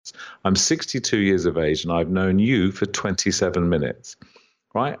I'm 62 years of age and I've known you for 27 minutes.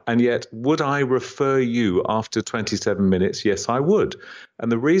 Right. And yet, would I refer you after 27 minutes? Yes, I would. And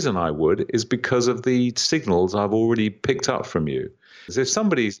the reason I would is because of the signals I've already picked up from you. As if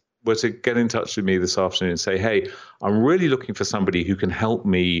somebody were to get in touch with me this afternoon and say, hey, I'm really looking for somebody who can help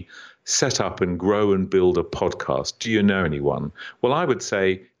me set up and grow and build a podcast. Do you know anyone? Well, I would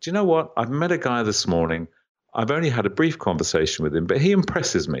say, do you know what? I've met a guy this morning. I've only had a brief conversation with him, but he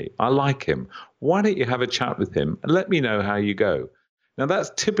impresses me. I like him. Why don't you have a chat with him and let me know how you go? Now,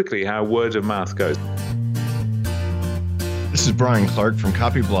 that's typically how word of mouth goes. This is Brian Clark from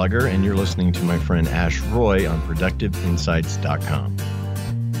Copyblogger, and you're listening to my friend Ash Roy on ProductiveInsights.com.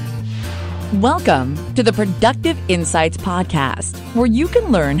 Welcome to the Productive Insights Podcast, where you can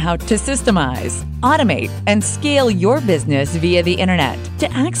learn how to systemize, automate, and scale your business via the internet.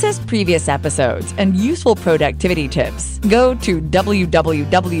 To access previous episodes and useful productivity tips, go to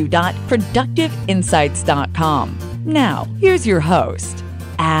www.productiveinsights.com. Now, here's your host,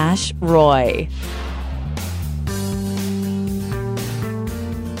 Ash Roy.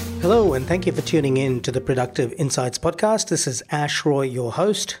 Hello, and thank you for tuning in to the Productive Insights Podcast. This is Ash Roy, your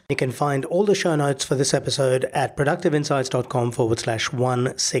host. You can find all the show notes for this episode at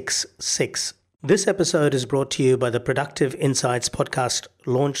productiveinsights.com/166. This episode is brought to you by the Productive Insights Podcast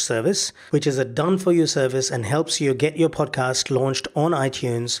Launch Service, which is a done-for-you service and helps you get your podcast launched on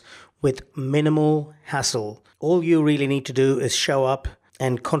iTunes with minimal hassle. All you really need to do is show up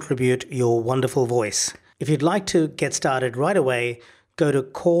and contribute your wonderful voice. If you'd like to get started right away, go to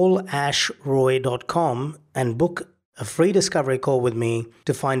callashroy.com and book a free discovery call with me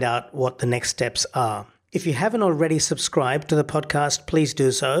to find out what the next steps are. If you haven't already subscribed to the podcast, please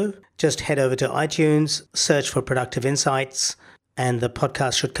do so. Just head over to iTunes, search for Productive Insights, and the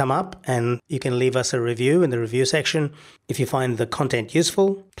podcast should come up, and you can leave us a review in the review section. If you find the content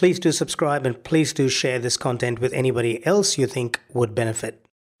useful, please do subscribe and please do share this content with anybody else you think would benefit.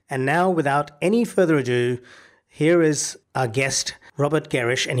 And now, without any further ado, here is our guest, Robert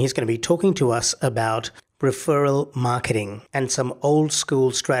Gerrish, and he's going to be talking to us about referral marketing and some old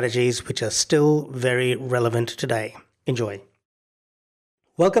school strategies which are still very relevant today. Enjoy.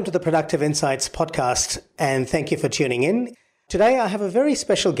 Welcome to the Productive Insights Podcast, and thank you for tuning in. Today I have a very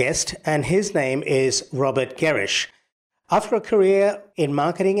special guest, and his name is Robert Gerrish. After a career in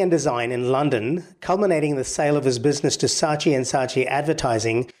marketing and design in London, culminating in the sale of his business to Saatchi & Saatchi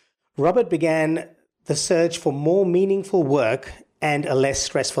Advertising, Robert began the search for more meaningful work and a less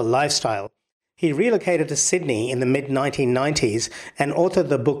stressful lifestyle. He relocated to Sydney in the mid-1990s and authored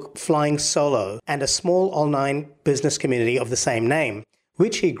the book Flying Solo and a small online business community of the same name,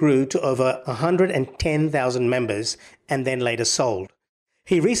 which he grew to over 110,000 members and then later sold.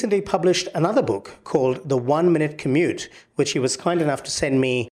 He recently published another book called The 1 Minute Commute, which he was kind enough to send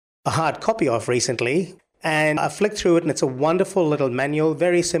me a hard copy of recently. And I flicked through it, and it's a wonderful little manual,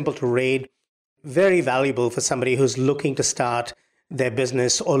 very simple to read, very valuable for somebody who's looking to start their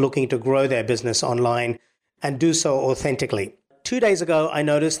business or looking to grow their business online and do so authentically. 2 days ago, I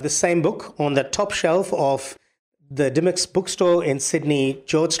noticed the same book on the top shelf of the Dymocks bookstore in Sydney,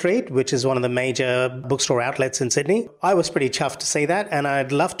 George Street, which is one of the major bookstore outlets in Sydney. I was pretty chuffed to see that, and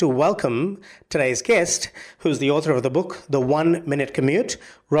I'd love to welcome today's guest, who's the author of the book, The 1 Minute Commute,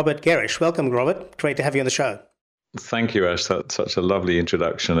 Robert Gerrish. Welcome, Robert. Great to have you on the show. Thank you, Ash. That's such a lovely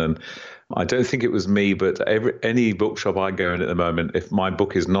introduction. And I don't think it was me, but any bookshop I go in at the moment, if my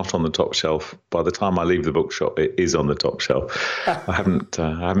book is not on the top shelf, by the time I leave the bookshop, it is on the top shelf. I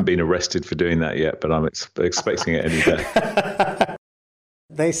haven't been arrested for doing that yet, but I'm expecting it any day.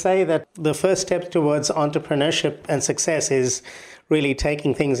 They say that the first step towards entrepreneurship and success is really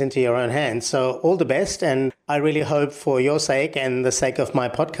taking things into your own hands. So all the best. And I really hope for your sake and the sake of my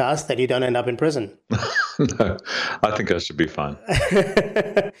podcast that you don't end up in prison. No, I think I should be fine.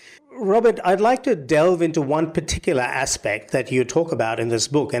 Robert, I'd like to delve into one particular aspect that you talk about in this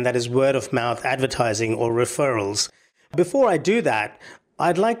book, and that is word of mouth advertising or referrals. Before I do that,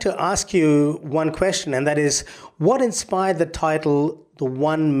 I'd like to ask you one question, and that is, what inspired the title, The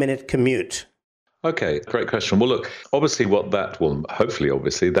 1 Minute Commute? Okay, great question. Well, look, obviously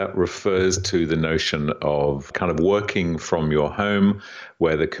that refers to the notion of kind of working from your home,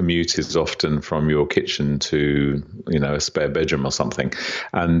 where the commute is often from your kitchen to, a spare bedroom or something.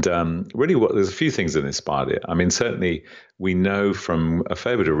 And really there's a few things that inspired it. I mean, certainly we know from a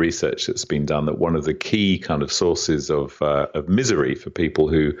fair bit of research that's been done that one of the key kind of sources of misery for people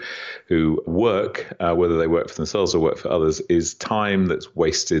who work, whether they work for themselves or work for others, is time that's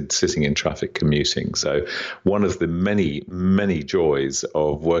wasted sitting in traffic commuting. So one of the many, many joys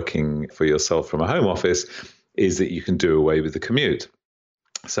of working for yourself from a home office is that you can do away with the commute.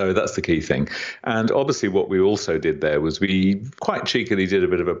 So that's the key thing. And obviously what we also did there was we quite cheekily did a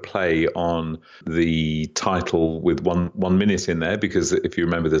bit of a play on the title with one minute in there, because if you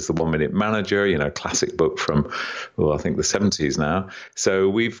remember, there's the 1 Minute Manager, classic book from, I think the 70s now. So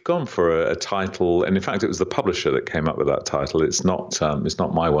we've gone for a title, and in fact, it was the publisher that came up with that title. It's not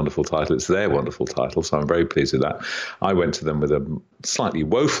my wonderful title, it's their wonderful title. So I'm very pleased with that. I went to them with a slightly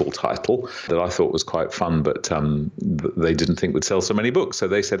woeful title that I thought was quite fun, but they didn't think would sell so many books.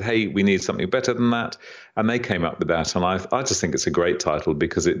 So they said, hey, we need something better than that. And they came up with that. And I just think it's a great title,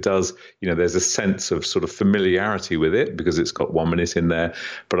 because it does, there's a sense of sort of familiarity with it, because it's got 1 minute in there.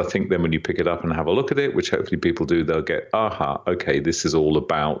 But I think then when you pick it up and have a look at it, which hopefully people do, they'll get, okay, this is all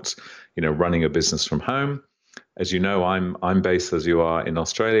about, running a business from home. As you know, I'm based, as you are, in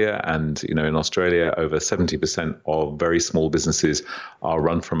Australia, and in Australia, over 70% of very small businesses are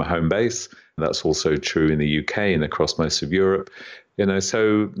run from a home base. That's also true in the UK and across most of Europe.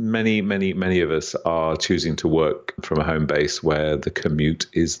 So many of us are choosing to work from a home base where the commute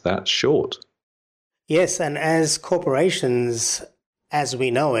is that short. Yes, and as corporations, as we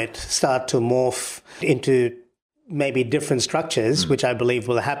know it, start to morph into maybe different structures, which I believe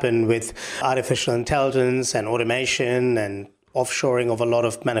will happen with artificial intelligence and automation and offshoring of a lot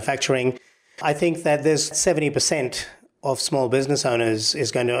of manufacturing, I think that there's 70% of small business owners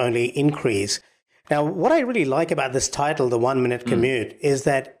is going to only increase. Now, what I really like about this title, The 1 Minute Commute, is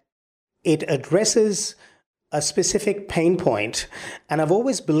that it addresses a specific pain point. And I've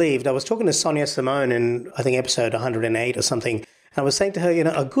always believed, I was talking to Sonia Simone in, I think, episode 108 or something, and I was saying to her,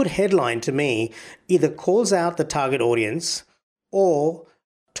 a good headline to me either calls out the target audience or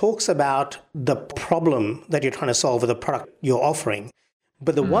talks about the problem that you're trying to solve with the product you're offering.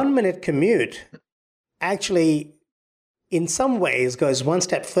 But the 1 minute commute actually, in some ways, goes one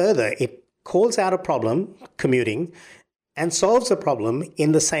step further. It calls out a problem, commuting, and solves a problem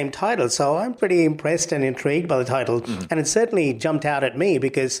in the same title. So I'm pretty impressed and intrigued by the title. And it certainly jumped out at me,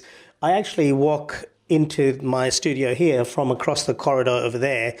 because I actually walk into my studio here from across the corridor over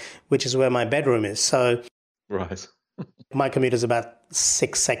there, which is where my bedroom is. So right. My commute is about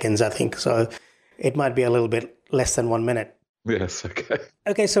 6 seconds, I think. So it might be a little bit less than 1 minute. Yes, okay.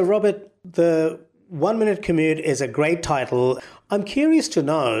 Okay, so Robert, the 1 Minute Commute is a great title. I'm curious to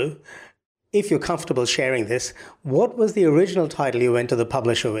know, if you're comfortable sharing this, what was the original title you went to the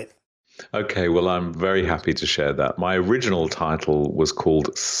publisher with? Okay, well, I'm very happy to share that. My original title was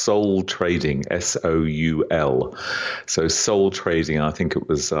called Soul Trading, S-O-U-L. So Soul Trading, I think it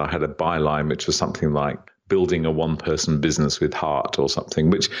was, I had a byline, which was something like building a one-person business with heart or something,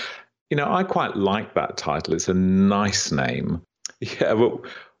 which, I quite like that title. It's a nice name. Yeah, but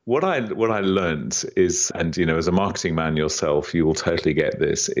what I learned is, and, as a marketing man yourself, you will totally get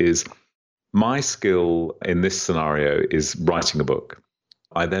this, is my skill in this scenario is writing a book.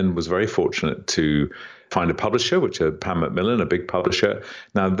 I then was very fortunate to find a publisher, which is Pan Macmillan, a big publisher.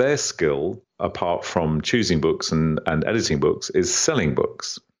 Now, their skill, apart from choosing books and editing books, is selling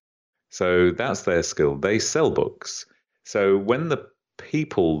books. So that's their skill. They sell books. So when the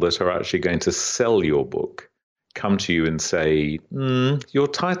people that are actually going to sell your book come to you and say, your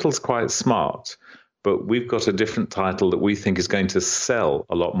title's quite smart, but we've got a different title that we think is going to sell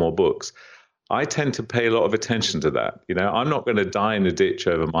a lot more books, I tend to pay a lot of attention to that. I'm not going to die in a ditch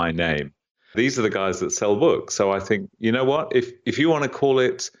over my name. These are the guys that sell books. So I think, you know what, if you want to call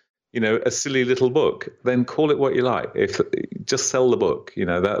it, a silly little book, then call it what you like. Just sell the book,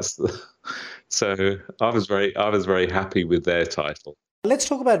 so I was very happy with their title. Let's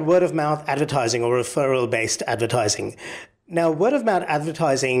talk about word of mouth advertising or referral based advertising. Now, word of mouth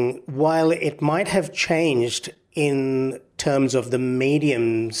advertising, while it might have changed in terms of the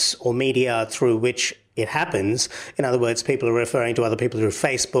mediums or media through which it happens, in other words, people are referring to other people through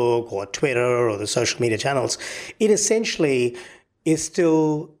Facebook or Twitter or the social media channels, it essentially is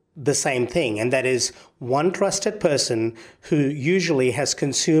still the same thing. And that is one trusted person who usually has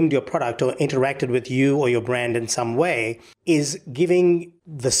consumed your product or interacted with you or your brand in some way is giving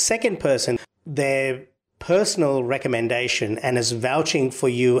the second person their personal recommendation and is vouching for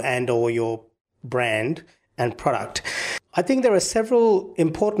you and or your brand and product. I think there are several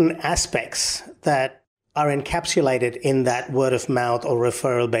important aspects that are encapsulated in that word of mouth or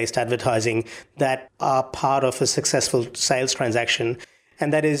referral based advertising that are part of a successful sales transaction.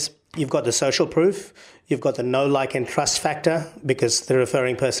 And that is, you've got the social proof, you've got the know, like, and trust factor, because the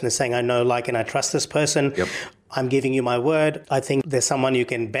referring person is saying, I know, like, and I trust this person. Yep. I'm giving you my word. I think there's someone you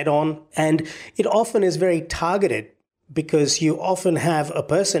can bet on. And it often is very targeted, because you often have a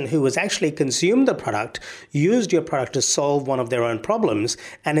person who has actually consumed the product, used your product to solve one of their own problems,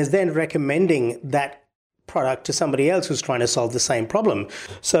 and is then recommending that product to somebody else who's trying to solve the same problem.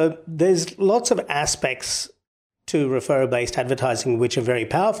 So there's lots of aspects to referral-based advertising which are very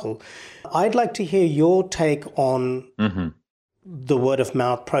powerful. I'd like to hear your take on the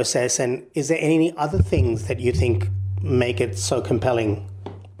word-of-mouth process, and is there any other things that you think make it so compelling?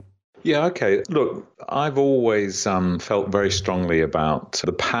 Yeah, okay. Look, I've always felt very strongly about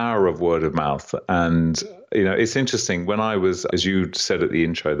the power of word of mouth. And, it's interesting. When I was, as you said at the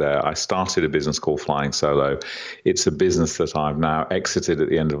intro there, I started a business called Flying Solo. It's a business that I've now exited at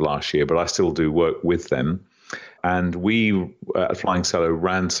the end of last year, but I still do work with them. And we at Flying Solo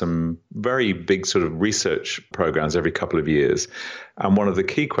ran some very big sort of research programs every couple of years. And one of the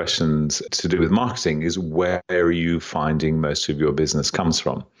key questions to do with marketing is, where are you finding most of your business comes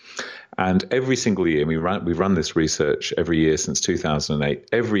from? And every single year, we've run this research every year since 2008.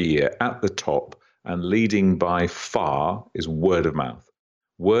 Every year at the top and leading by far is word of mouth.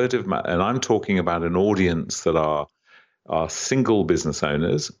 Word of mouth. And I'm talking about an audience that are single business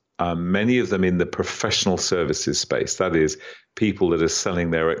owners, many of them in the professional services space. That is, people that are selling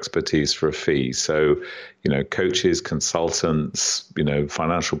their expertise for a fee. So, coaches, consultants,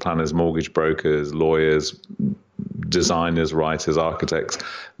 financial planners, mortgage brokers, lawyers, designers, writers, architects,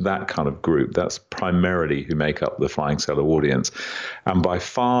 that kind of group. That's primarily who make up the Flying Solo audience. And by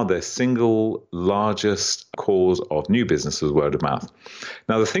far, their single largest cause of new business is word of mouth.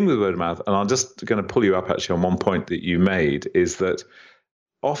 Now, the thing with word of mouth, and I'm just going to pull you up actually on one point that you made, is that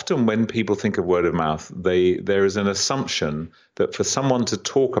often when people think of word of mouth, there is an assumption that for someone to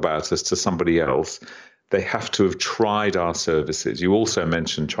talk about us to somebody else, they have to have tried our services. You also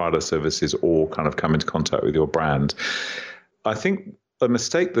mentioned tried our services or kind of come into contact with your brand. I think a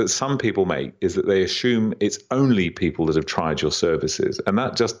mistake that some people make is that they assume it's only people that have tried your services, and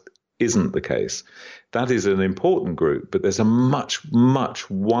that just isn't the case. That is an important group, but there's a much, much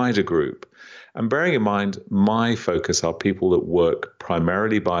wider group. And bearing in mind, my focus are people that work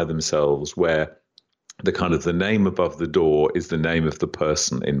primarily by themselves, where the name above the door is the name of the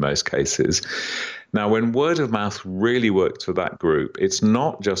person in most cases. Now, when word of mouth really works for that group, it's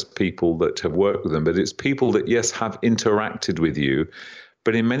not just people that have worked with them, but it's people that, yes, have interacted with you,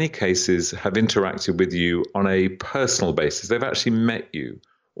 but in many cases have interacted with you on a personal basis. They've actually met you,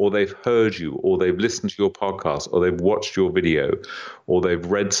 or they've heard you, or they've listened to your podcast, or they've watched your video, or they've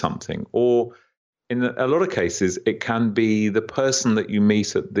read something, or in a lot of cases, it can be the person that you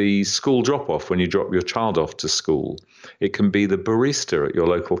meet at the school drop-off when you drop your child off to school. It can be the barista at your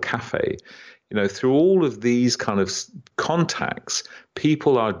local cafe. Through all of these kind of contacts,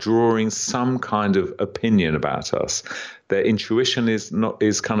 people are drawing some kind of opinion about us. Their intuition is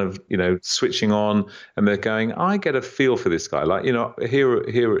kind of, switching on, and they're going, I get a feel for this guy. Like,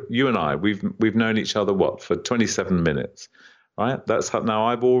 here, you and I, we've known each other, for 27 minutes. Right? That's how, now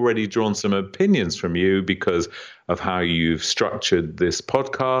I've already drawn some opinions from you because of how you've structured this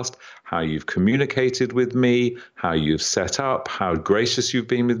podcast, how you've communicated with me, how you've set up, how gracious you've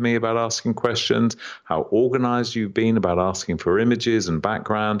been with me about asking questions, how organized you've been about asking for images and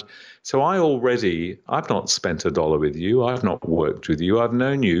background. So I've not spent $1 with you. I've not worked with you. I've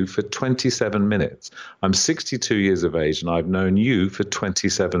known you for 27 minutes. I'm 62 years of age and I've known you for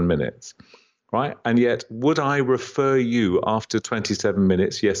 27 minutes. Right? And yet, would I refer you after 27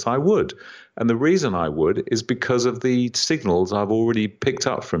 minutes? Yes, I would. And the reason I would is because of the signals I've already picked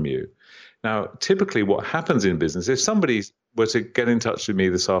up from you. Now, typically what happens in business, if somebody were to get in touch with me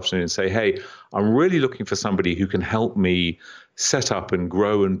this afternoon and say, hey, I'm really looking for somebody who can help me set up and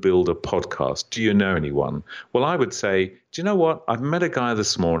grow and build a podcast. Do you know anyone? Well, I would say, do you know what? I've met a guy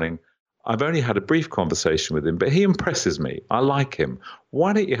this morning. I've only had a brief conversation with him, but he impresses me. I like him.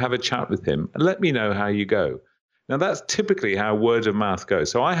 Why don't you have a chat with him and let me know how you go? Now, that's typically how word of mouth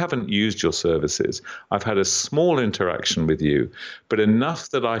goes. So I haven't used your services. I've had a small interaction with you, but enough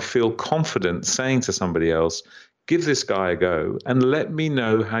that I feel confident saying to somebody else, give this guy a go and let me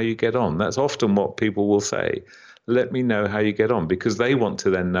know how you get on. That's often what people will say. Let me know how you get on, because they want to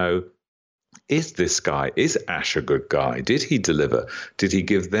then know, is Ash a good guy? Did he deliver? Did he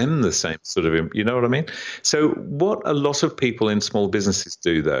give them the same sort of, you know what I mean? So what a lot of people in small businesses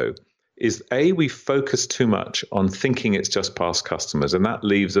do, though, is we focus too much on thinking it's just past customers, and that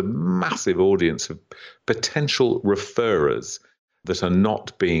leaves a massive audience of potential referrers that are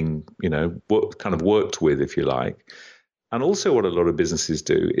not being, worked with, if you like. And also what a lot of businesses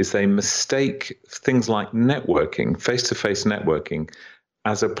do is they mistake things like networking, face-to-face networking,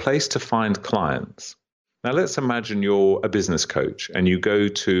 as a place to find clients. Now, let's imagine you're a business coach and you go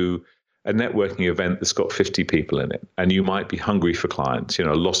to a networking event that's got 50 people in it, and you might be hungry for clients. A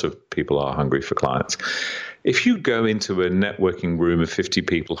lot of people are hungry for clients. If you go into a networking room of 50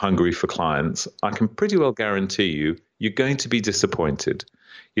 people hungry for clients, I can pretty well guarantee you're going to be disappointed.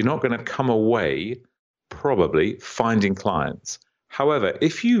 You're not going to come away probably finding clients. However,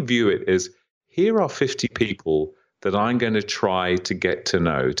 if you view it as, here are 50 people that I'm going to try to get to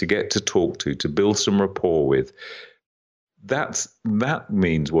know, to get to talk to build some rapport with, that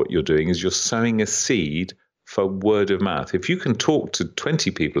means what you're doing is you're sowing a seed for word of mouth. If you can talk to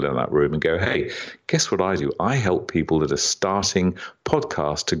 20 people in that room and go, hey, guess what I do? I help people that are starting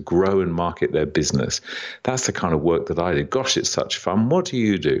podcasts to grow and market their business. That's the kind of work that I do. Gosh, it's such fun. What do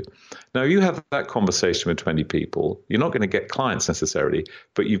you do? Now, you have that conversation with 20 people. You're not going to get clients necessarily,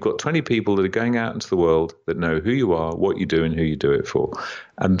 but you've got 20 people that are going out into the world that know who you are, what you do, and who you do it for.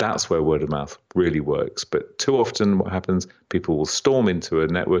 And that's where word of mouth really works. But too often what happens, people will storm into a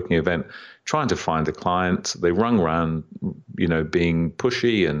networking event trying to find a client. They run around, being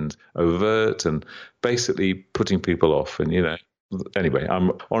pushy and overt and basically putting people off. And, anyway,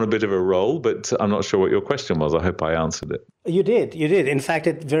 I'm on a bit of a roll, but I'm not sure what your question was. I hope I answered it. You did. In fact,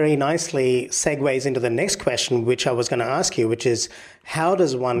 it very nicely segues into the next question, which I was going to ask you, which is, how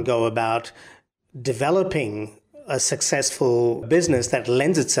does one go about developing a successful business that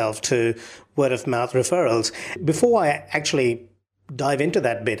lends itself to word of mouth referrals? Before I actually dive into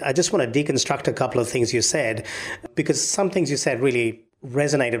that bit, I just want to deconstruct a couple of things you said, because some things you said really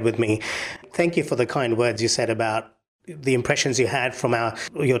resonated with me. Thank you for the kind words you said about the impressions you had from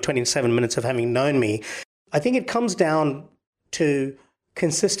your 27 minutes of having known me. I think it comes down to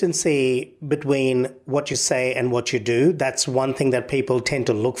consistency between what you say and what you do. That's one thing that people tend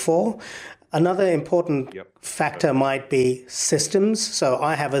to look for. Another important factor might be systems. So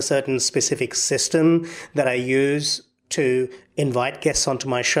I have a certain specific system that I use to invite guests onto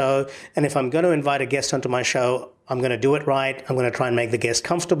my show. And if I'm going to invite a guest onto my show, I'm going to do it right. I'm going to try and make the guest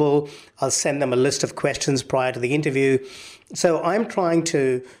comfortable. I'll send them a list of questions prior to the interview. So I'm trying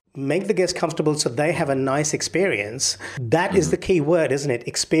to make the guest comfortable so they have a nice experience. That is the key word, isn't it?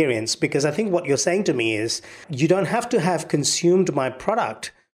 Experience. Because I think what you're saying to me is you don't have to have consumed my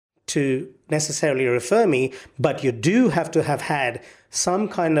product to necessarily refer me, but you do have to have had some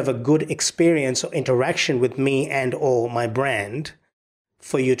kind of a good experience or interaction with me and or my brand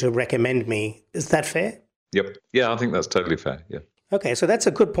for you to recommend me. Is that fair? Yep. Yeah, I think that's totally fair. Yeah. Okay, so that's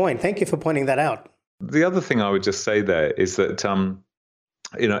a good point. Thank you for pointing that out. The other thing I would just say there is that,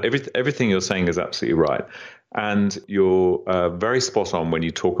 everything you're saying is absolutely right. And you're very spot on when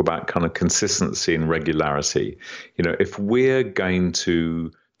you talk about kind of consistency and regularity. If we're going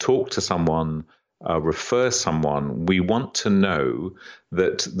to talk to someone, refer someone, we want to know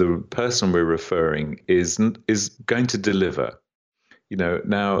that the person we're referring is going to deliver.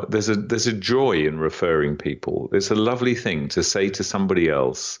 Now there's a joy in referring people. It's a lovely thing to say to somebody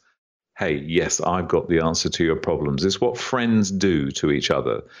else, hey, yes, I've got the answer to your problems. It's what friends do to each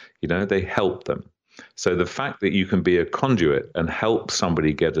other. They help them. So the fact that you can be a conduit and help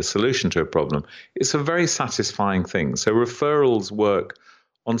somebody get a solution to a problem, it's a very satisfying thing. So referrals work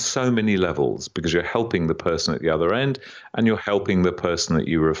on so many levels because you're helping the person at the other end and you're helping the person that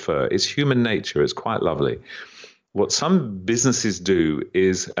you refer. It's human nature. It's quite lovely. What some businesses do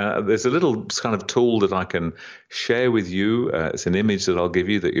is there's a little kind of tool that I can share with you. It's an image that I'll give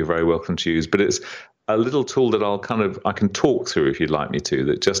you that you're very welcome to use, but it's a little tool that I can talk through if you'd like me to,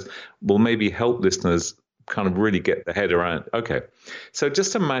 that just will maybe help listeners kind of really get the head around. Okay, so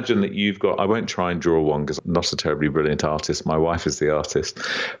just imagine that you've got, I won't try and draw one because I'm not a terribly brilliant artist. My wife is the artist.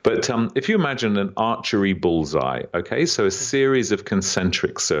 But if you imagine an archery bullseye, okay, so a series of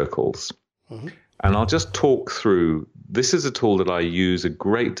concentric circles. Mm-hmm. And I'll just talk through, this is a tool that I use a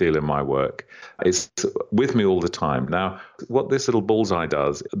great deal in my work. It's with me all the time. Now, what this little bullseye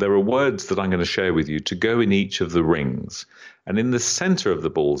does, there are words that I'm going to share with you to go in each of the rings. And in the center of the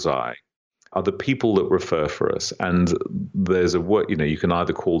bullseye are the people that refer for us. And there's a word, you can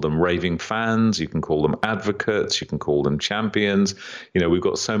either call them raving fans, you can call them advocates, you can call them champions. We've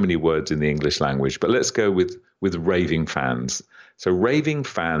got so many words in the English language, but let's go with raving fans. So raving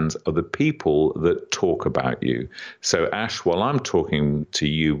fans are the people that talk about you. So Ash, while I'm talking to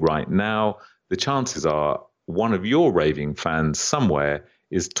you right now, the chances are one of your raving fans somewhere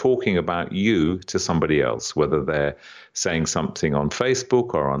is talking about you to somebody else, whether they're saying something on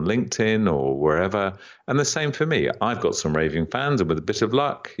Facebook or on LinkedIn or wherever. And the same for me. I've got some raving fans, and with a bit of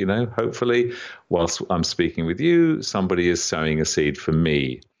luck, hopefully, whilst I'm speaking with you, somebody is sowing a seed for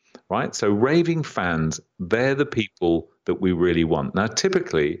me, right? So raving fans, they're the people that we really want. Now,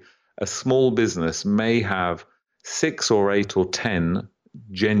 typically, a small business may have 6 or 8 or 10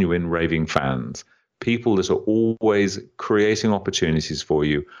 genuine raving fans, people that are always creating opportunities for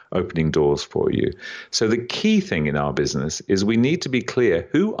you, opening doors for you. So the key thing in our business is we need to be clear,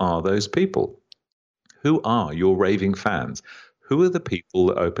 who are those people? Who are your raving fans? Who are the people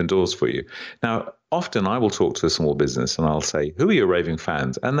that open doors for you? Now, often I will talk to a small business and I'll say, who are your raving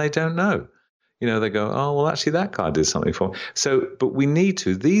fans? And they don't know. They go, oh, well, actually, that guy did something for me. So, but we need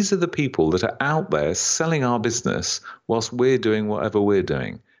to. These are the people that are out there selling our business whilst we're doing whatever we're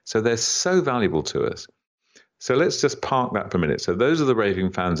doing. So they're so valuable to us. So let's just park that for a minute. So those are the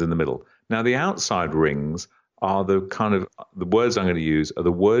raving fans in the middle. Now, the outside rings are the words I'm going to use are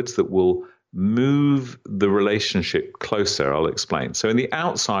the words that will move the relationship closer. I'll explain. So in the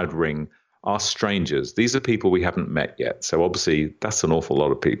outside ring are strangers. These are people we haven't met yet. So obviously that's an awful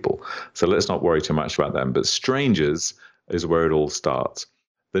lot of people. So let's not worry too much about them. But strangers is where it all starts.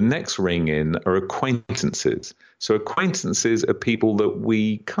 The next ring in are acquaintances. So acquaintances are people that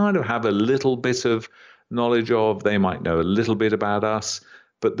we kind of have a little bit of knowledge of. They might know a little bit about us,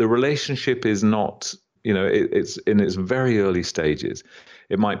 but the relationship is not, it's in its very early stages.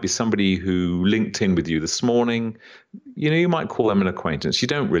 It might be somebody who linked in with you this morning. You might call them an acquaintance. You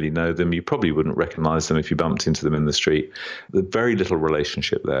don't really know them. You probably wouldn't recognize them if you bumped into them in the street. There's very little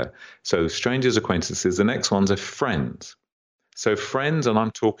relationship there. So strangers, acquaintances. The next ones are friends. So friends, and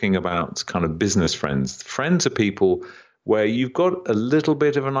I'm talking about kind of business friends. Friends are people where you've got a little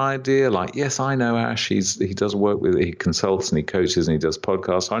bit of an idea, like, yes, I know Ash, he does work with, he consults and he coaches and he does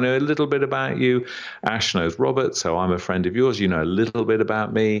podcasts. I know a little bit about you. Ash knows Robert, so I'm a friend of yours. You know a little bit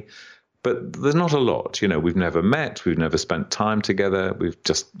about me, but there's not a lot. We've never met, we've never spent time together. We've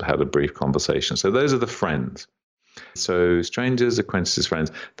just had a brief conversation. So those are the friends. So strangers, acquaintances,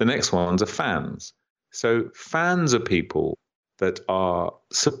 friends. The next ones are fans. So fans are people that are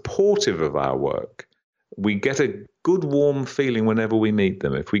supportive of our work. We get a good, warm feeling whenever we meet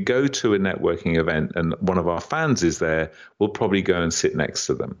them. If we go to a networking event and one of our fans is there, we'll probably go and sit next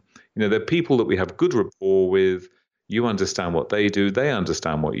to them. They're people that we have good rapport with. You understand what they do. They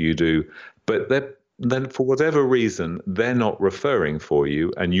understand what you do. But then for whatever reason, they're not referring for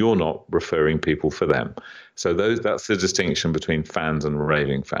you and you're not referring people for them. So that's the distinction between fans and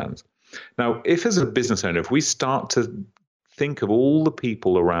raving fans. Now, if as a business owner, if we start to think of all the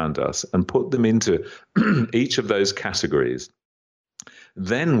people around us and put them into each of those categories,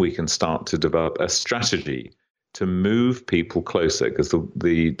 then we can start to develop a strategy to move people closer, because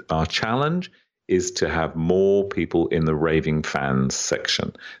our challenge is to have more people in the raving fans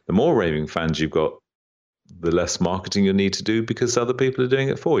section. The more raving fans you've got, the less marketing you need to do because other people are doing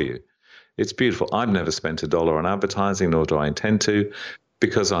it for you. It's beautiful. I've never spent $1 on advertising, nor do I intend to,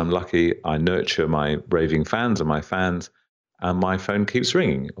 because I'm lucky. I nurture my raving fans and my fans, and my phone keeps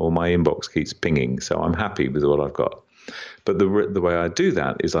ringing or my inbox keeps pinging. So I'm happy with what I've got. But the way I do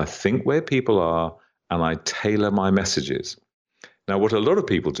that is I think where people are and I tailor my messages. Now, what a lot of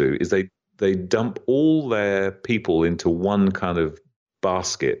people do is they dump all their people into one kind of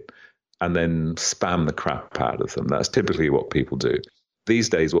basket and then spam the crap out of them. That's typically what people do. These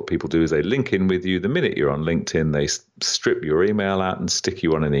days, what people do is they link in with you. The minute you're on LinkedIn, they strip your email out and stick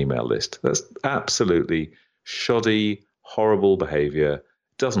you on an email list. That's absolutely shoddy, horrible behavior.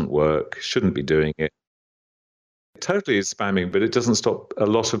 Doesn't work. Shouldn't be doing it. It totally is spamming, but it doesn't stop a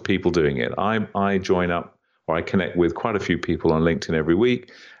lot of people doing it. I join up, or I connect with quite a few people on LinkedIn every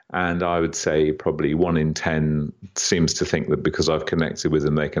week, and I would say probably 1 in 10 seems to think that because I've connected with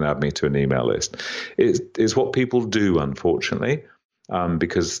them, they can add me to an email list. It's what people do, unfortunately,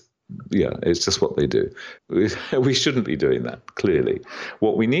 because it's just what they do. We shouldn't be doing that, clearly.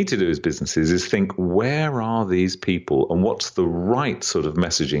 What we need to do as businesses is think, where are these people and what's the right sort of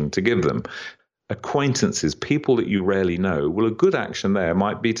messaging to give them? Acquaintances, people that you rarely know, well, a good action there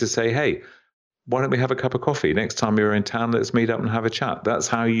might be to say, hey, why don't we have a cup of coffee? Next time you're in town, let's meet up and have a chat. That's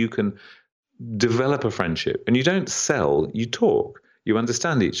how you can develop a friendship. And you don't sell, you talk. You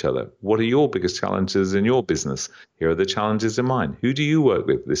understand each other. What are your biggest challenges in your business? Here are the challenges in mine. Who do you work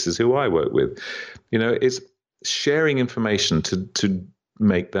with? This is who I work with. It's sharing information to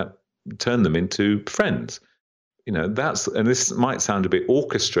make that, turn them into friends. And this might sound a bit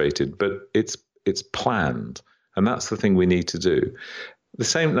orchestrated, but it's planned. And that's the thing we need to do. The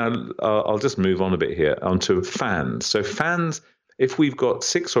same, now I'll just move on a bit here onto fans. So fans, if we've got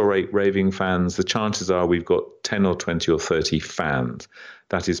 6 or 8 raving fans, the chances are we've got 10 or 20 or 30 fans.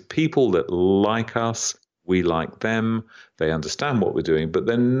 That is people that like us, we like them, they understand what we're doing, but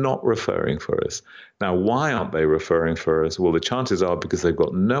they're not referring for us. Now, why aren't they referring for us? Well, the chances are because they've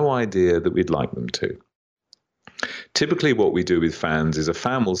got no idea that we'd like them to. Typically what we do with fans is a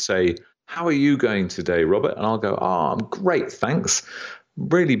fan will say, how are you going today, Robert? And I'll go, I'm great, thanks.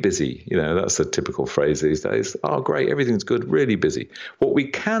 Really busy. That's a typical phrase these days. Oh, great. Everything's good. Really busy. What we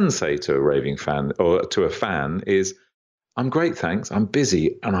can say to a raving fan or to a fan is, I'm great, thanks. I'm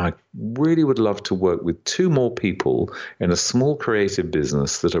busy. And I really would love to work with 2 more people in a small creative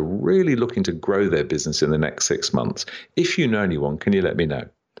business that are really looking to grow their business in the next 6 months. If you know anyone, can you let me know?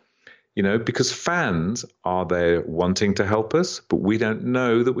 Because fans are there wanting to help us, but we don't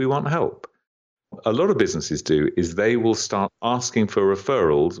know that we want help. A lot of businesses do is they will start asking for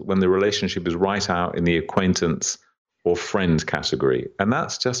referrals when the relationship is right out in the acquaintance or friend category. And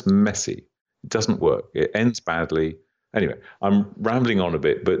that's just messy. It doesn't work. It ends badly. Anyway, I'm rambling on a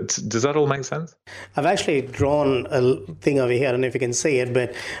bit, but does that all make sense? I've actually drawn a thing over here. I don't know if you can see it,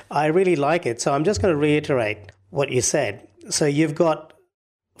 but I really like it. So I'm just going to reiterate what you said. So you've got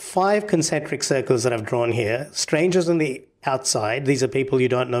 5 concentric circles that I've drawn here. Strangers on the outside. These are people you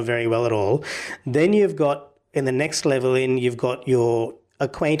don't know very well at all. Then you've got, in the next level in, you've got your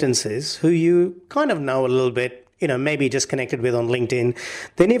acquaintances who you kind of know a little bit, maybe just connected with on LinkedIn.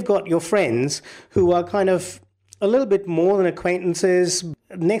 Then you've got your friends who are kind of a little bit more than acquaintances.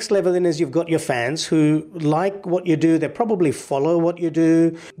 Next level in is you've got your fans who like what you do. They probably follow what you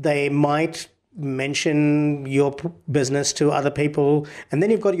do. They might mention your business to other people. And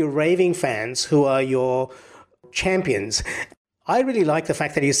then you've got your raving fans who are your champions. I really like the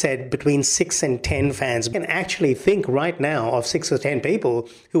fact that you said between 6 and 10 fans. I can actually think right now of 6 or 10 people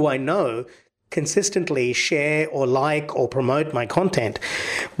who I know consistently share or like or promote my content,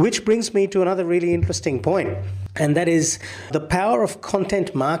 which brings me to another really interesting point. And that is the power of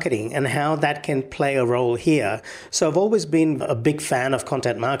content marketing and how that can play a role here. So I've always been a big fan of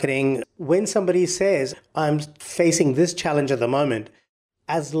content marketing. When somebody says, I'm facing this challenge at the moment,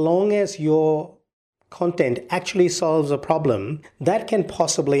 as long as your content actually solves a problem, that can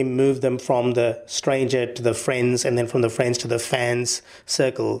possibly move them from the stranger to the friends and then from the friends to the fans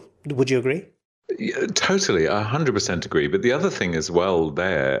circle. Would you agree? Yeah, totally. 100% agree. But the other thing as well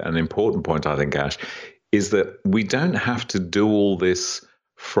there, an important point, I think, Ash, is that we don't have to do all this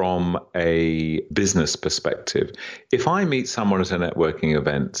from a business perspective. If I meet someone at a networking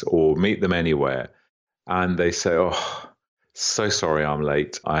event or meet them anywhere and they say, oh, so sorry I'm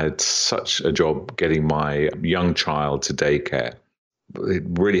late. I had such a job getting my young child to daycare. It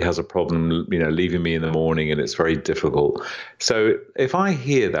really has a problem, leaving me in the morning, and it's very difficult. So if I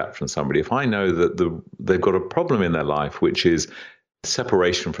hear that from somebody, if I know that they've got a problem in their life, which is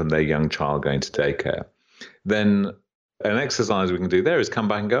separation from their young child going to daycare, then an exercise we can do there is come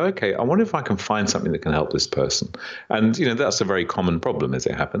back and go, okay, I wonder if I can find something that can help this person. And, that's a very common problem as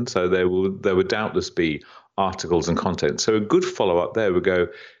it happens. So there would doubtless be articles and content. So a good follow-up there would go,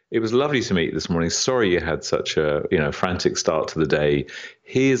 it was lovely to meet you this morning. Sorry you had such a frantic start to the day.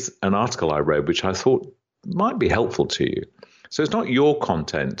 Here's an article I read, which I thought might be helpful to you. So it's not your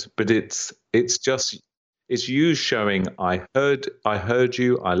content, but it's you showing, I heard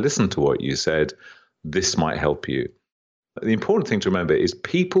you, I listened to what you said. This might help you. The important thing to remember is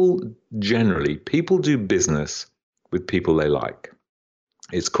people do business with people they like.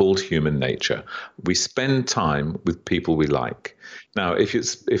 It's called human nature. We spend time with people we like. Now, if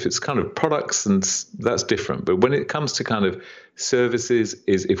it's kind of products, and that's different. But when it comes to kind of services,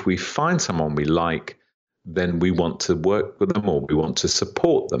 is if we find someone we like, then we want to work with them or we want to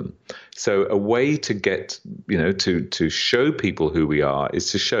support them. So a way to get, to show people who we are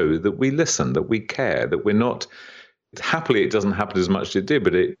is to show that we listen, that we care, that we're not. Happily, it doesn't happen as much as it did.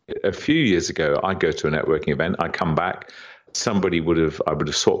 But a few years ago, I go to a networking event, I come back. I would have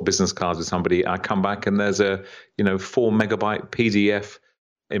swapped business cards with somebody. I come back and there's a 4 megabyte PDF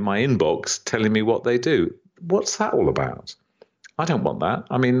in my inbox telling me what they do. What's that all about? I don't want that.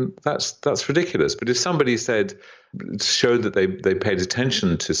 I mean, that's ridiculous. But if somebody showed that they paid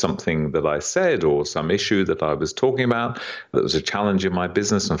attention to something that I said or some issue that I was talking about, that was a challenge in my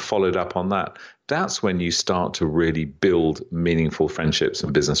business and followed up on that, that's when you start to really build meaningful friendships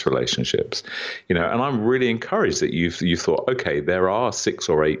and business relationships. And I'm really encouraged that you've thought, okay, there are 6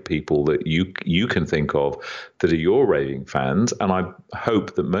 or 8 people that you can think of that are your raving fans. And I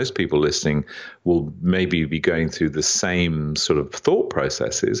hope that most people listening will maybe be going through the same sort of thought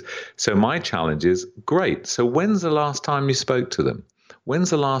processes. So my challenge is, great. So when's the last time you spoke to them?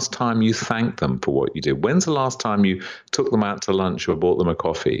 When's the last time you thanked them for what you did? When's the last time you took them out to lunch or bought them a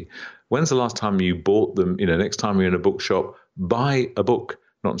coffee? When's the last time you bought them, next time you're in a bookshop, buy a book,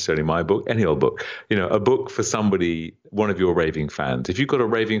 not necessarily my book, any old book, a book for somebody, one of your raving fans. If you've got a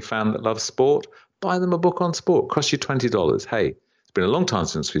raving fan that loves sport, buy them a book on sport, cost you $20. Hey, it's been a long time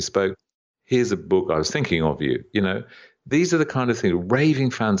since we spoke. Here's a book, I was thinking of you, These are the kind of things.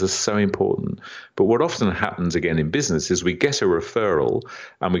 Raving fans are so important. But what often happens again in business is we get a referral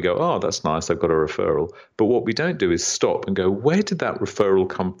and we go, oh, that's nice, I've got a referral. But what we don't do is stop and go, where did that referral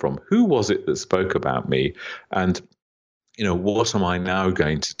come from? Who was it that spoke about me? And, what am I now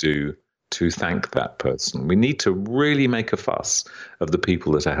going to do to thank that person? We need to really make a fuss of the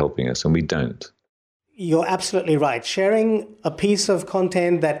people that are helping us, and we don't. You're absolutely right. Sharing a piece of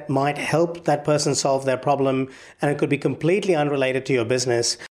content that might help that person solve their problem, and it could be completely unrelated to your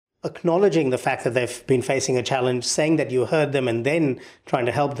business, acknowledging the fact that they've been facing a challenge, saying that you heard them and then trying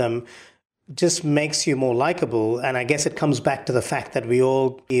to help them, just makes you more likable. And I guess it comes back to the fact that we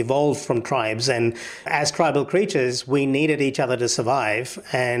all evolved from tribes, and as tribal creatures, we needed each other to survive,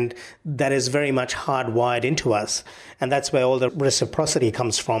 and that is very much hardwired into us. And that's where all the reciprocity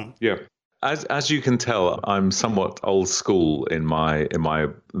comes from. Yeah. As you can tell, I'm somewhat old school in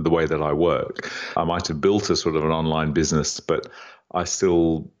the way that I work. I might have built a sort of an online business, but I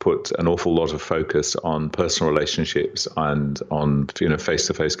still put an awful lot of focus on personal relationships and on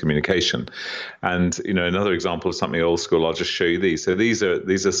face-to-face communication. And another example of something old school, I'll just show you these. So these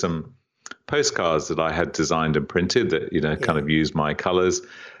are some postcards that I had designed and printed that kind of use my colors.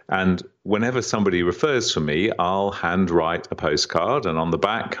 And whenever somebody refers to me, I'll handwrite a postcard, and on the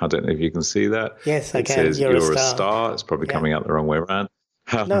back, I don't know if you can see that. Yes, I can. It says you're a star. It's probably coming out the wrong way around.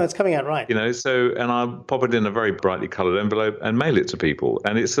 No, it's coming out right. And I'll pop it in a very brightly colored envelope and mail it to people.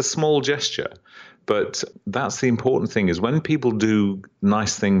 And it's a small gesture. But that's the important thing, is when people do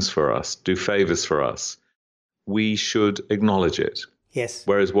nice things for us, do favors for us, we should acknowledge it. Yes.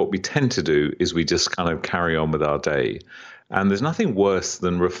 Whereas what we tend to do is we just kind of carry on with our day. And there's nothing worse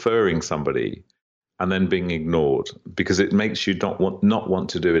than referring somebody and then being ignored, because it makes you not want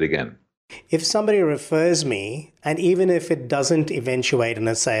to do it again. If somebody refers me, and even if it doesn't eventuate in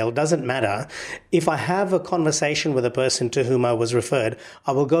a sale, doesn't matter. If I have a conversation with a person to whom I was referred,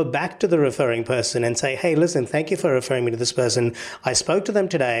 I will go back to the referring person and say, hey, listen, thank you for referring me to this person. I spoke to them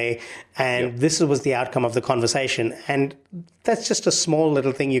today, and this was the outcome of the conversation. And that's just a small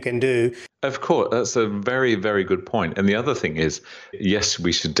little thing you can do. Of course, that's a very, very good point. And the other thing is, yes,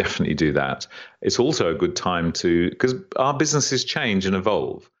 we should definitely do that. It's also a good time because our businesses change and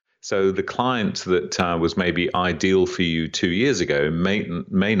evolve. So the client that was maybe ideal for you 2 years ago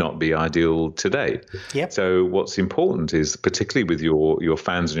may not be ideal today. Yep. So what's important is, particularly with your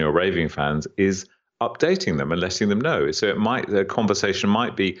fans and your raving fans, is updating them and letting them know. So the conversation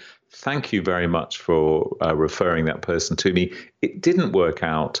might be, thank you very much for referring that person to me. It didn't work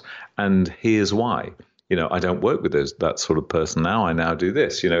out, and here's why. I don't work with that sort of person now. I now do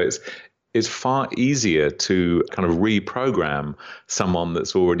this. It's far easier to kind of reprogram someone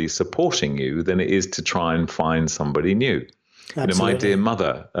that's already supporting you than it is to try and find somebody new. Absolutely. My dear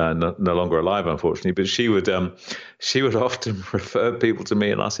mother, no longer alive, unfortunately, but she would often refer people to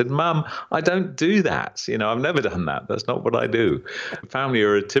me, and I said, Mum, I don't do that. I've never done that. That's not what I do. Family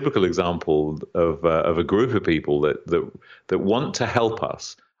are a typical example of a group of people that want to help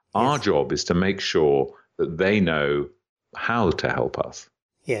us. Yes. Our job is to make sure that they know how to help us.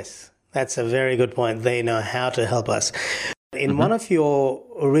 Yes. That's a very good point. They know how to help us. In one of your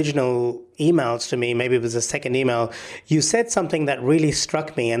original emails to me, maybe it was the second email, you said something that really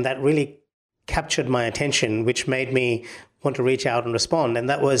struck me and that really captured my attention, which made me want to reach out and respond. And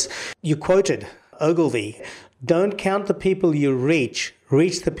that was, you quoted Ogilvy, don't count the people you reach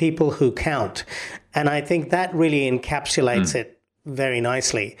the people who count. And I think that really encapsulates it very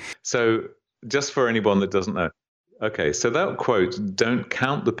nicely. So just for anyone that doesn't know, okay, so that quote, don't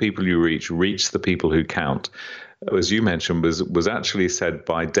count the people you reach the people who count, as you mentioned, was actually said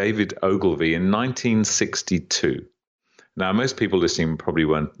by David Ogilvy in 1962. Now, most people listening probably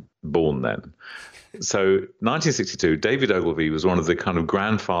weren't born then. So 1962, David Ogilvy was one of the kind of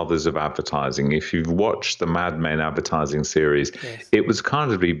grandfathers of advertising. If you've watched the Mad Men advertising series, yes. It was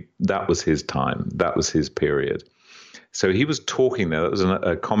that was his time. That was his period. So he was talking there. That was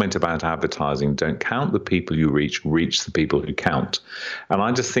a comment about advertising. Don't count the people you reach the people who count. And I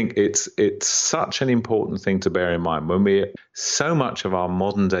just think it's such an important thing to bear in mind when so much of our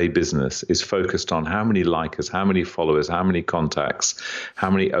modern day business is focused on how many likers, how many followers, how many contacts, how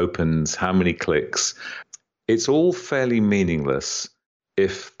many opens, how many clicks. It's all fairly meaningless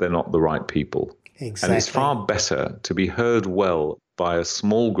if they're not the right people. Exactly. And it's far better to be heard well by a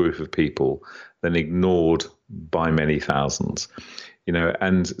small group of people than ignored by many thousands,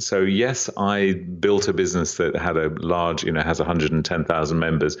 and so, yes, I built a business that had a large, has 110,000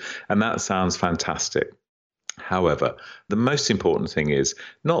 members, and that sounds fantastic. However, the most important thing is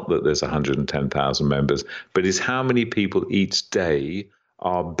not that there's 110,000 members, but is how many people each day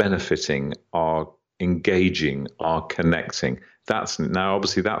are benefiting, are engaging, are connecting. That's now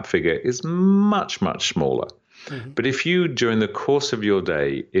obviously that figure is much, much smaller. But if you, during the course of your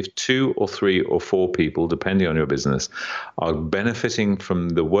day, if 2 or 3 or 4 people, depending on your business, are benefiting from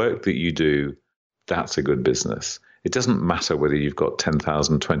the work that you do, that's a good business. It doesn't matter whether you've got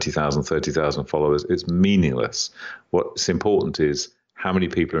 10,000, 20,000, 30,000 followers. It's meaningless. What's important is how many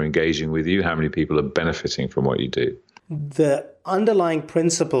people are engaging with you, how many people are benefiting from what you do. The underlying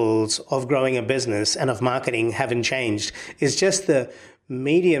principles of growing a business and of marketing haven't changed. It's just the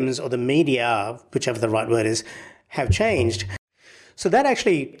mediums or the media, whichever the right word is, have changed. So that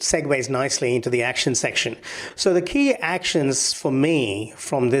actually segues nicely into the action section. So the key actions for me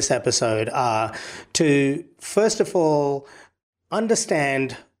from this episode are to, first of all,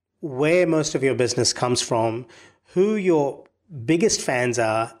 understand where most of your business comes from, who your biggest fans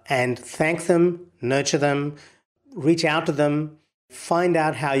are, and thank them, nurture them, reach out to them, find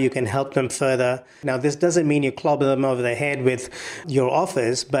out how you can help them further. Now, this doesn't mean you clobber them over the head with your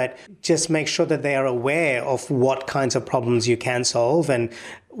offers, but just make sure that they are aware of what kinds of problems you can solve and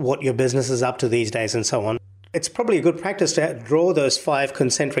what your business is up to these days and so on. It's probably a good practice to draw those 5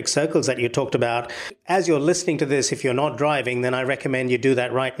 concentric circles that you talked about. As you're listening to this, if you're not driving, then I recommend you do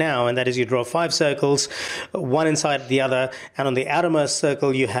that right now. And that is you draw 5 circles, one inside the other. And on the outermost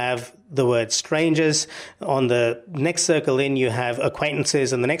circle, you have the word strangers. On the next circle in, you have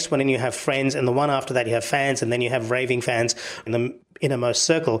acquaintances. And the next one in, you have friends. And the one after that, you have fans. And then you have raving fans in the innermost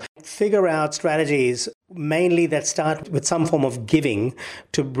circle. Figure out strategies mainly that start with some form of giving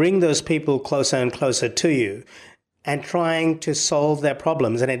to bring those people closer and closer to you and trying to solve their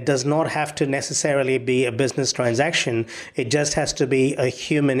problems. And it does not have to necessarily be a business transaction. It just has to be a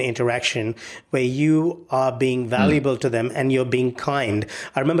human interaction where you are being valuable to them and you're being kind.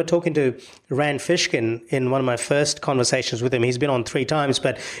 I remember talking to Rand Fishkin in one of my first conversations with him. He's been on 3 times,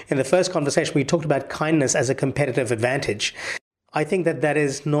 but in the first conversation, we talked about kindness as a competitive advantage. I think that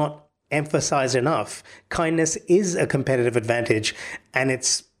is not emphasized enough. Kindness is a competitive advantage, and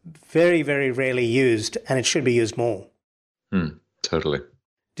it's very, very rarely used, and it should be used more. Totally.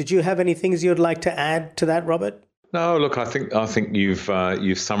 Did you have any things you'd like to add to that, Robert? No, look, I think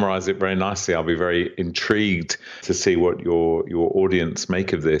you've summarized it very nicely. I'll be very intrigued to see what your audience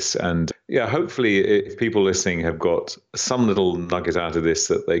make of this. And yeah, hopefully if people listening have got some little nugget out of this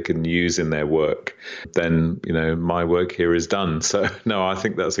that they can use in their work, then, my work here is done. So no, I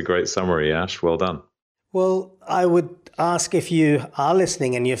think that's a great summary, Ash. Well done. Well, I would ask if you are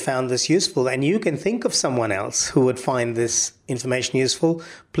listening and you found this useful and you can think of someone else who would find this information useful,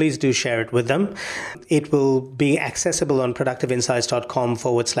 please do share it with them. It will be accessible on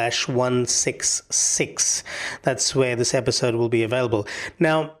productiveinsights.com/166. That's where this episode will be available.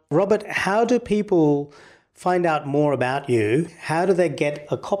 Now, Robert, how do people find out more about you? How do they get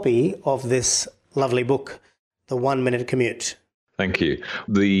a copy of this lovely book, The 1 Minute Commute? Thank you.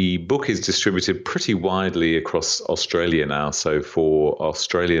 The book is distributed pretty widely across Australia now. So for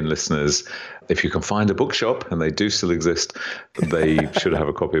Australian listeners, if you can find a bookshop, and they do still exist, they should have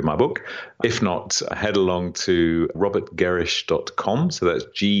a copy of my book. If not, head along to robertgerrish.com. So that's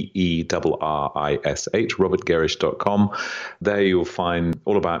Gerrish, robertgerrish.com. There you'll find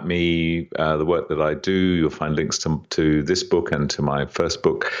all about me, the work that I do. You'll find links to this book and to my first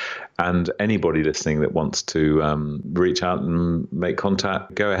book. And anybody listening that wants to reach out and make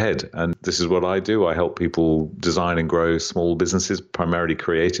contact, go ahead. And this is what I do. I help people design and grow small businesses, primarily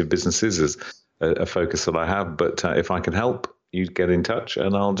creative businesses is a focus that I have. But if I can help, you get in touch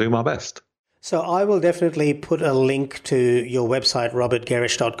and I'll do my best. So I will definitely put a link to your website,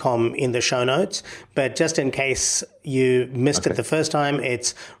 robertgerrish.com, in the show notes. But just in case you missed it the first time,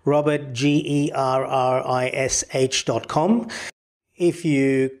 it's robertgerrish.com. If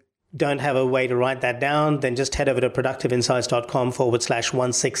you don't have a way to write that down, then just head over to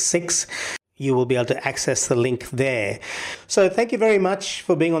productiveinsights.com/166. You will be able to access the link there. So thank you very much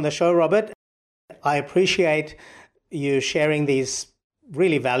for being on the show, Robert. I appreciate you sharing these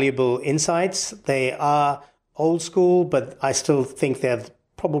really valuable insights. They are old school, but I still think they're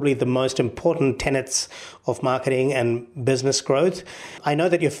probably the most important tenets of marketing and business growth. I know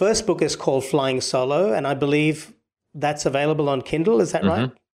that your first book is called Flying Solo, and I believe that's available on Kindle. Is that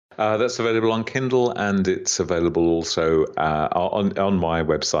right? That's available on Kindle, and it's available also on my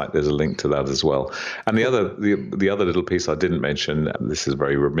website. There's a link to that as well. And the other little piece I didn't mention, this is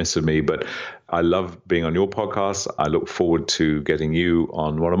very remiss of me, but I love being on your podcast. I look forward to getting you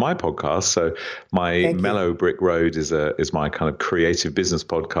on one of my podcasts. So my Mellow Brick Road is my kind of creative business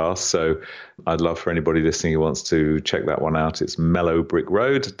podcast. So I'd love for anybody listening who wants to check that one out. It's Mellow Brick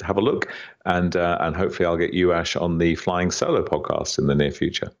Road. Have a look, and hopefully I'll get you, Ash, on the Flying Solo podcast in the near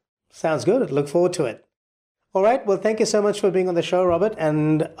future. Sounds good. Look forward to it. All right. Well, thank you so much for being on the show, Robert,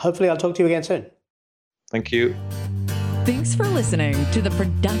 and hopefully I'll talk to you again soon. Thank you. Thanks for listening to the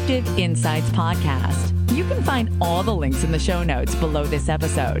Productive Insights Podcast. You can find all the links in the show notes below this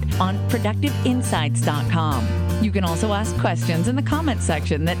episode on productiveinsights.com. You can also ask questions in the comment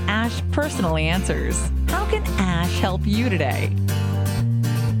section that Ash personally answers. How can Ash help you today?